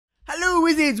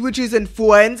wizards, witches and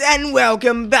friends, and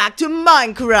welcome back to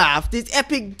Minecraft. This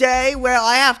epic day where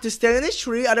I have to stay in this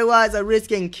tree, otherwise I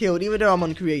risk getting killed even though I'm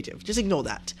on creative. Just ignore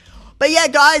that. But yeah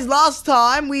guys, last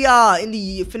time we are in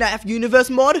the FNAF universe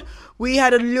mod. We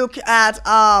had a look at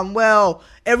well,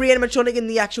 every animatronic in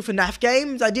the actual FNAF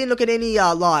games. I didn't look at any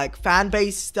like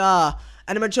fan-based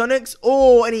animatronics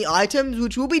or any items,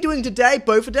 which we'll be doing today,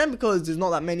 both of them, because there's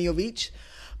not that many of each.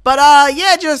 But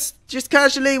yeah, just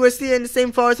casually, we're still in the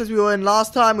same forest as we were in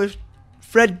last time with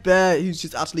Fred Bear, who's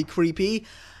just utterly creepy,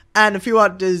 and a few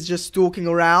others just stalking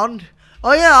around.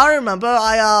 Oh yeah, I remember,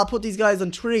 I put these guys on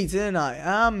trees, didn't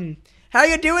I? How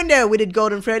you doing there, Withered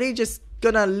Golden Freddy? Just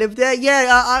gonna live there?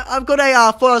 Yeah, I've got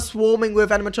a forest swarming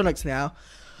with animatronics now,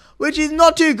 which is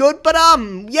not too good, but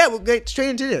yeah, we'll get straight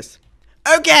into this.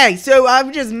 Okay, so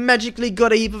I've just magically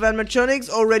got a heap of animatronics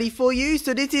already for you.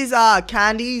 So this is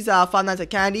Candies, Five Nights at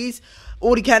Candies,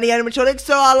 all the Candy animatronics.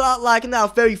 So like in our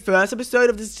very first episode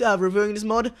of this reviewing this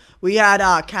mod, we had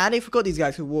Candy. I forgot these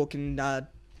guys could walk in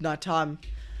nighttime,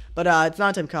 but it's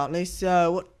nighttime currently.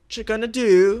 So what you're gonna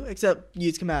do, except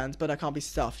use commands, but I can't be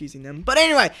stuffed using them. But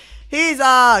anyway, here's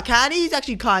Candy. He's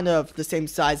actually kind of the same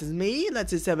size as me.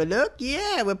 Let's just have a look.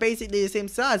 Yeah, we're basically the same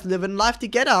size, living life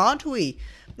together, aren't we?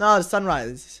 No, the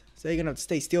sunrise. So you're gonna have to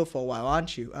stay still for a while,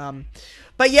 aren't you?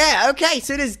 But yeah, okay.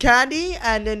 So there's Candy,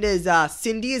 and then there's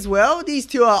Cindy as well. These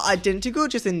two are identical,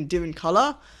 just in different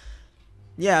color.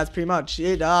 Yeah, that's pretty much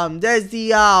it. There's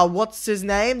the what's his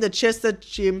name? The Chester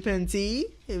chimpanzee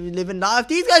living life.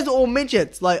 These guys are all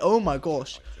midgets. Like, oh my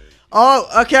gosh. Oh,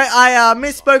 okay. I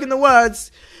misspoken the words.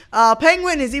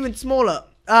 Penguin is even smaller.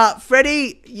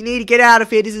 Freddy, you need to get out of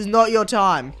here. This is not your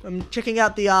time. I'm checking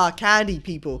out the Candy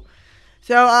people.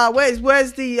 So,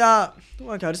 where's the,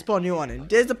 okay, I'll just put a new one in.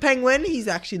 There's the penguin. He's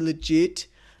actually legit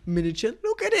miniature.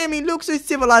 Look at him. He looks so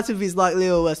civilized with his, like,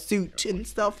 little suit and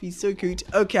stuff. He's so cute.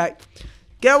 Okay.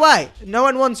 Get away. No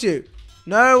one wants you.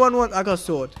 No one wants, I got a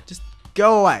sword. Just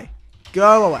go away.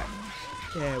 Go away.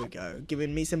 There we go.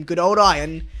 Giving me some good old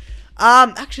iron.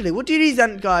 Actually, what do these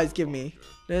guys give me?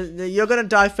 You're gonna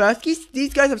die first.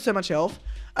 These guys have so much health.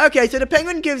 Okay, so the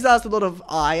penguin gives us a lot of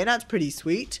iron. That's pretty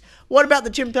sweet. What about the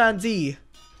chimpanzee?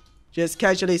 Just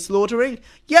casually slaughtering?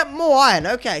 Yep, more iron.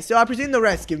 Okay, so I presume the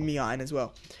rest give me iron as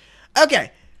well.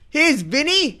 Okay, here's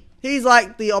Vinny. He's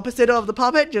like the opposite of the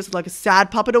puppet, just like a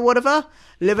sad puppet or whatever.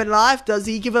 Living life. Does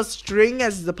he give us string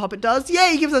as the puppet does?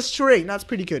 Yeah, he gives us string. That's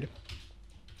pretty good.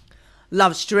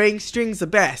 Love string. String's the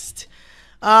best.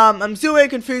 I'm still very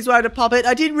confused by the puppet.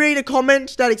 I did read a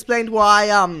comment that explained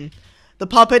why, the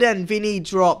puppet and Vinny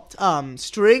dropped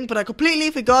string, but I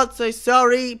completely forgot, so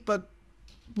sorry, but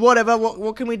whatever,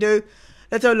 what can we do?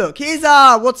 Let's have a look. Here's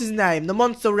what's his name? The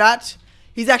monster rat.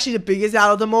 He's actually the biggest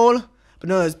out of them all, but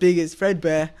not as big as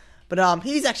Fredbear. But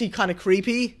he's actually kind of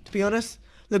creepy, to be honest.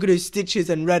 Look at his stitches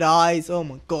and red eyes. Oh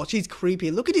my gosh, he's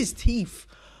creepy. Look at his teeth.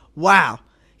 Wow.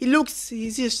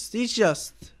 He's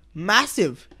just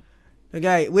massive.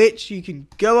 Okay, which you can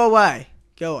go away.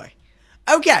 Go away.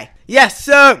 Okay, yes,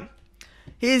 so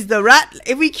here's the rat.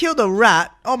 If we kill the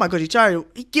rat, oh my god,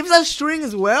 he gives us string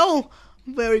as well?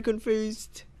 I'm very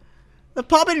confused. The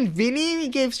puppet and Vinny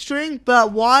gave string,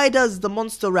 but why does the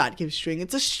monster rat give string?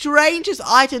 It's the strangest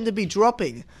item to be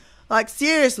dropping. Like,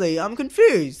 seriously, I'm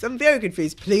confused. I'm very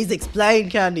confused. Please explain,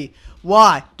 Candy.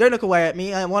 Why? Don't look away at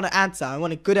me. I want an answer. I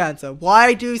want a good answer.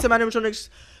 Why do some animatronics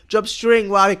drop string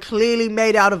while they're clearly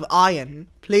made out of iron?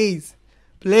 Please.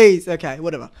 Please. Okay,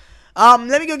 whatever.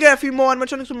 Let me go get a few more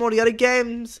animatronics from all the other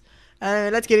games,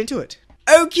 and let's get into it.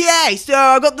 Okay, so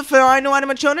I got the final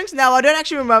animatronics. Now, I don't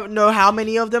actually know how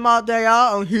many of them they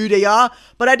are, or who they are,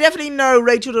 but I definitely know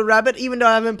Rachel the Rabbit, even though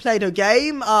I haven't played her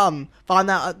game. Find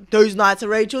out Those Nights at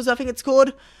Rachel's, I think it's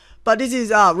called. But this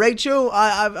is, Rachel.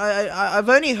 I've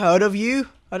only heard of you.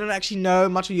 I don't actually know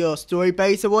much of your story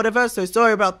base or whatever, so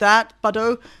sorry about that,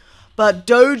 Butto. But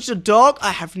Doge the dog,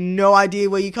 I have no idea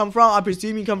where you come from. I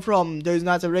presume you come from Those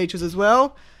Nights at Rachel's as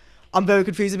well. I'm very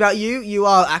confused about you. You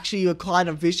are actually kind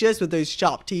of vicious with those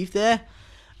sharp teeth there.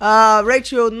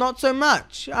 Rachel, not so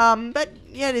much. But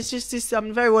yeah, it's just this.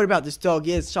 I'm very worried about this dog.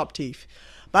 He has sharp teeth.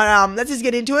 But let's just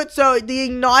get into it. So the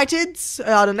Igniteds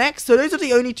are the next. So those are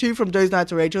the only two from Those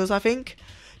Nights at Rachel's, I think.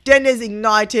 Then there's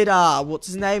Ignited. What's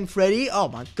his name? Freddy. Oh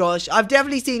my gosh, I've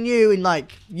definitely seen you in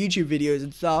like YouTube videos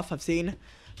and stuff. I've seen.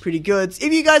 Pretty good.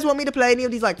 If you guys want me to play any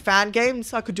of these like fan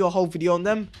games, I could do a whole video on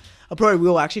them. I probably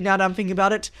will actually now that I'm thinking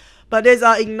about it. But there's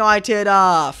Ignited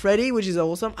Freddy, which is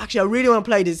awesome. Actually, I really want to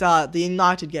play this the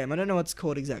Ignited game. I don't know what it's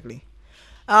called exactly.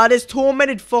 There's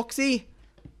Tormented Foxy.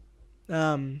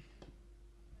 Okay,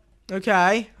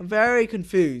 I'm very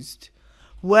confused.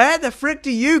 Where the frick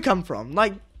do you come from?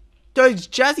 Like those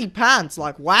jazzy pants,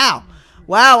 like wow.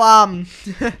 Wow,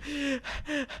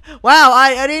 wow,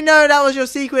 I didn't know that was your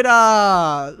secret,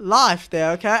 life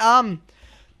there, okay?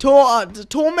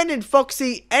 Tormented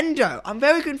Foxy Endo. I'm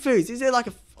very confused. Is it like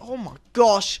a, oh my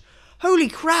gosh. Holy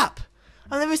crap.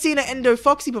 I've never seen an Endo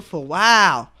Foxy before.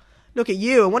 Wow. Look at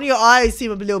you. One of your eyes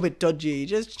seem a little bit dodgy.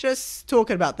 Just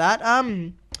talking about that.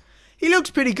 He looks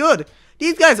pretty good.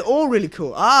 These guys are all really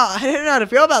cool. I don't know how to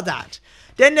feel about that.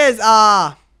 Then there's,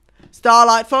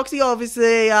 Starlight Foxy,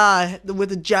 obviously, with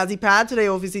the jazzy pants. They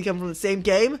obviously come from the same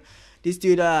game. This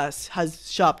dude,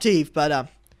 has sharp teeth, but,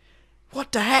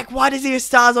 what the heck? Why does he have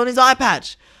stars on his eye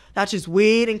patch? That's just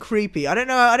weird and creepy. I don't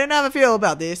know how to feel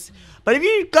about this. But if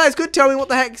you guys could tell me what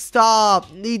the heck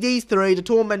these three, the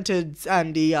Tormented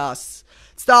and the,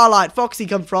 Starlight Foxy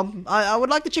come from, I would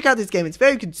like to check out this game. It's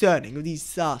very concerning with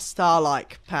these,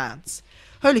 Starlight pants.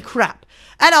 Holy crap.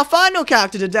 And our final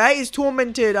character today is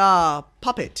Tormented,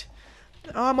 Puppet.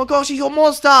 Oh my gosh, he's got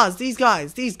more stars. These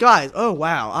guys. Oh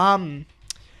wow. I'm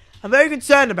very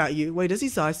concerned about you. Wait, does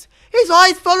his eyes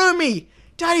follow me?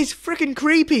 That is freaking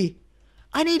creepy.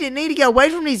 I need to get away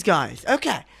from these guys.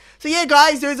 Okay. So yeah,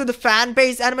 guys, those are the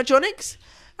fan-based animatronics.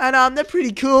 And they're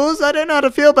pretty cool, so I don't know how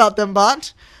to feel about them,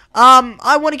 but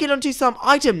I want to get onto some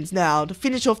items now to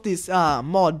finish off this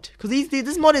mod. Because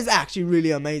this mod is actually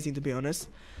really amazing, to be honest.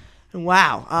 And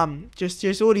wow, just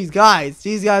all these guys.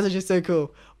 These guys are just so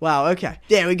cool. Wow, okay.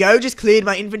 There we go, just cleared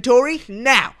my inventory.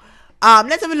 Now,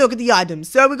 let's have a look at the items.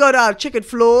 So we got our checkered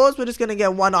floors. We're just gonna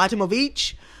get one item of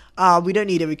each. We don't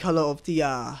need every color of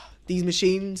the these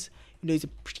machines. You know, these are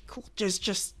pretty cool.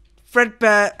 Just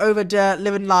Fredbear over there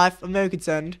living life. I'm very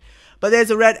concerned. But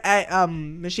there's a red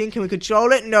machine. Can we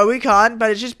control it? No, we can't.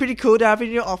 But it's just pretty cool to have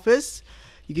in your office.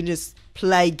 You can just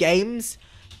play games.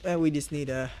 We just need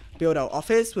to build our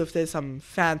office with there's some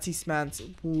fancy smants.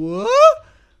 Whoa!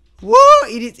 Whoa!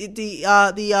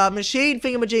 The machine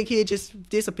thingamajig here just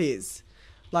disappears.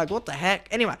 Like, what the heck?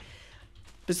 Anyway,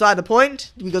 beside the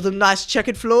point, we got some nice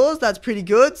checkered floors. That's pretty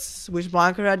good. Which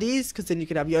Minecraft had these, because then you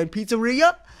can have your own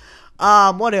pizzeria.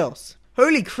 What else?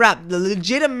 Holy crap, the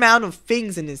legit amount of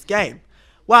things in this game.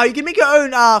 Wow, you can make your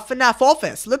own FNAF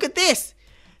office. Look at this.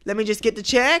 Let me just get the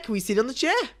chair. Can we sit on the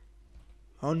chair?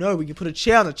 Oh no, we can put a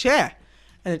chair on a chair.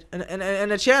 And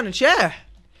a chair on a chair.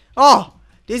 Oh,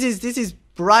 this is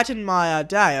brighten my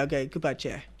day. Okay, goodbye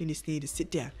chair. You just need to sit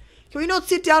down. Can we not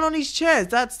sit down on these chairs?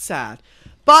 That's sad.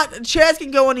 But chairs can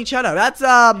go on each other. That's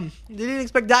didn't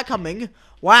expect that coming.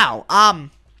 Wow.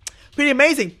 Pretty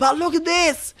amazing. But look at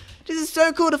this. This is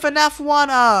so cool. The FNAF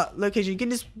 1 location. You can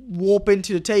just warp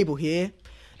into the table here.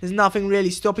 There's nothing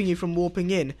really stopping you from warping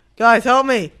in. Guys, help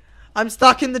me. I'm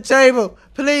stuck in the table.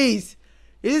 Please.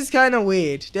 This is kind of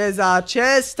weird. There's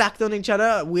chairs stacked on each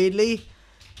other weirdly.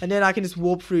 And then I can just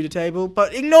warp through the table.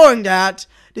 But ignoring that,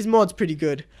 this mod's pretty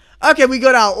good. Okay, we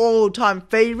got our all-time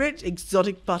favorite,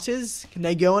 exotic butters. Can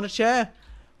they go on a chair?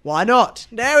 Why not?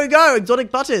 There we go,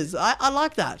 exotic butters. I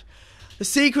like that. The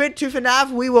secret to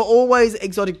FNAF, we were always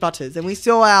exotic butters. And we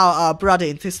saw our brother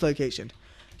in this location.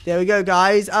 There we go,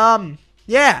 guys.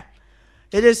 Yeah.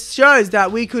 It just shows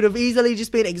that we could have easily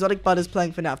just been exotic butters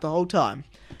playing FNAF the whole time.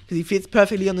 Because he fits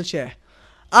perfectly on the chair.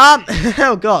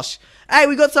 Oh gosh. Hey,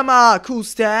 we got some cool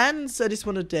stands. I just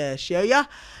wanted to show ya.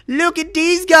 Look at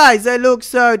these guys. They look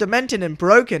so demented and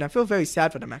broken. I feel very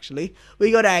sad for them, actually. We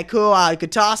got a cool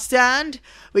guitar stand.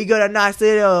 We got a nice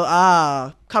little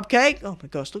cupcake. Oh my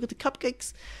gosh, look at the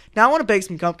cupcakes. Now I want to bake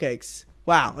some cupcakes.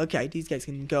 Wow, okay, these guys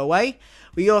can go away.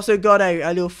 We also got a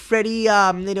little Freddy,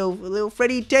 little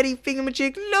Freddy Teddy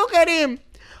thingamajig. Look at him.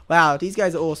 Wow, these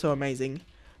guys are also amazing.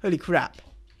 Holy crap.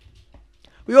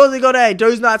 We also got a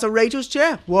Those Nights at Rachel's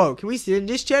chair. Whoa, can we sit in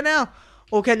this chair now?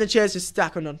 Or can the chairs just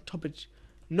stack on top of...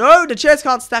 No, the chairs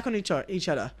can't stack on each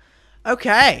other.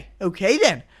 Okay, okay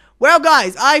then. Well,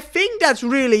 guys, I think that's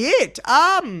really it.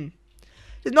 There's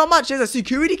not much. There's a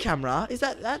security camera.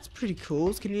 That's pretty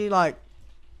cool. Can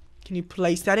you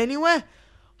place that anywhere?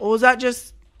 Or is that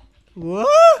just...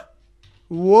 What?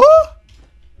 What?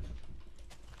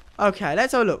 Okay,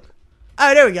 let's have a look.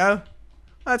 Oh, there we go.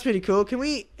 That's pretty cool.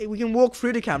 We can walk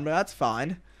through the camera. That's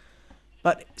fine.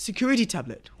 But security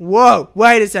tablet. Whoa.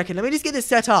 Wait a second. Let me just get this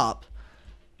set up.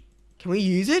 Can we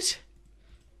use it?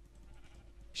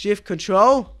 Shift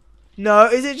control? No.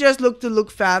 Is it just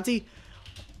look fancy?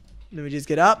 Let me just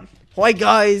get up. Hi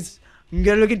guys. I'm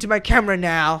gonna look into my camera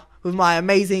now with my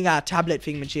amazing tablet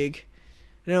thingamajig. I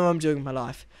don't know what I'm doing with my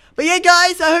life. But yeah,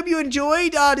 guys. I hope you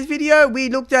enjoyed this video. We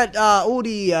looked at all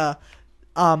the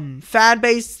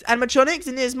fan-based animatronics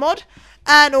in this mod,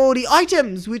 and all the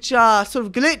items which are sort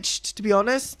of glitched, to be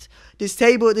honest. This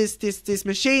table, this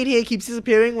machine here keeps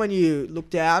disappearing when you look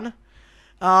down.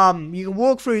 You can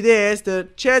walk through this. The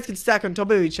chairs can stack on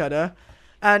top of each other.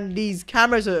 And these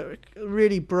cameras are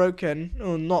really broken,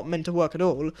 or not meant to work at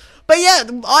all. But yeah,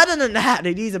 other than that,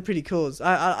 these are pretty cool.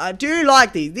 I do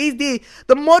like these.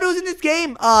 The models in this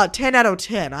game are 10 out of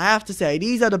 10. I have to say,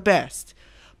 these are the best.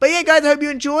 But yeah, guys, I hope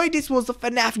you enjoyed. This was the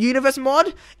FNAF Universe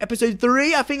mod, episode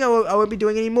 3. I think I won't be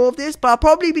doing any more of this, but I'll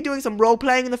probably be doing some role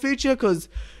playing in the future, because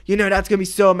you know that's gonna be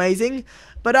so amazing.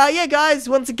 But yeah, guys,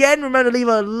 once again, remember to leave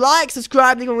a like,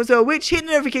 subscribe, leave a comment on which, hit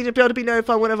the notification bell to be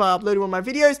notified whenever I upload one of my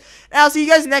videos. And I'll see you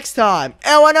guys next time.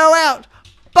 L1O out.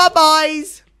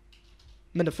 Bye-byes.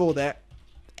 Metaphor there.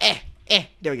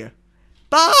 There we go.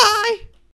 Bye.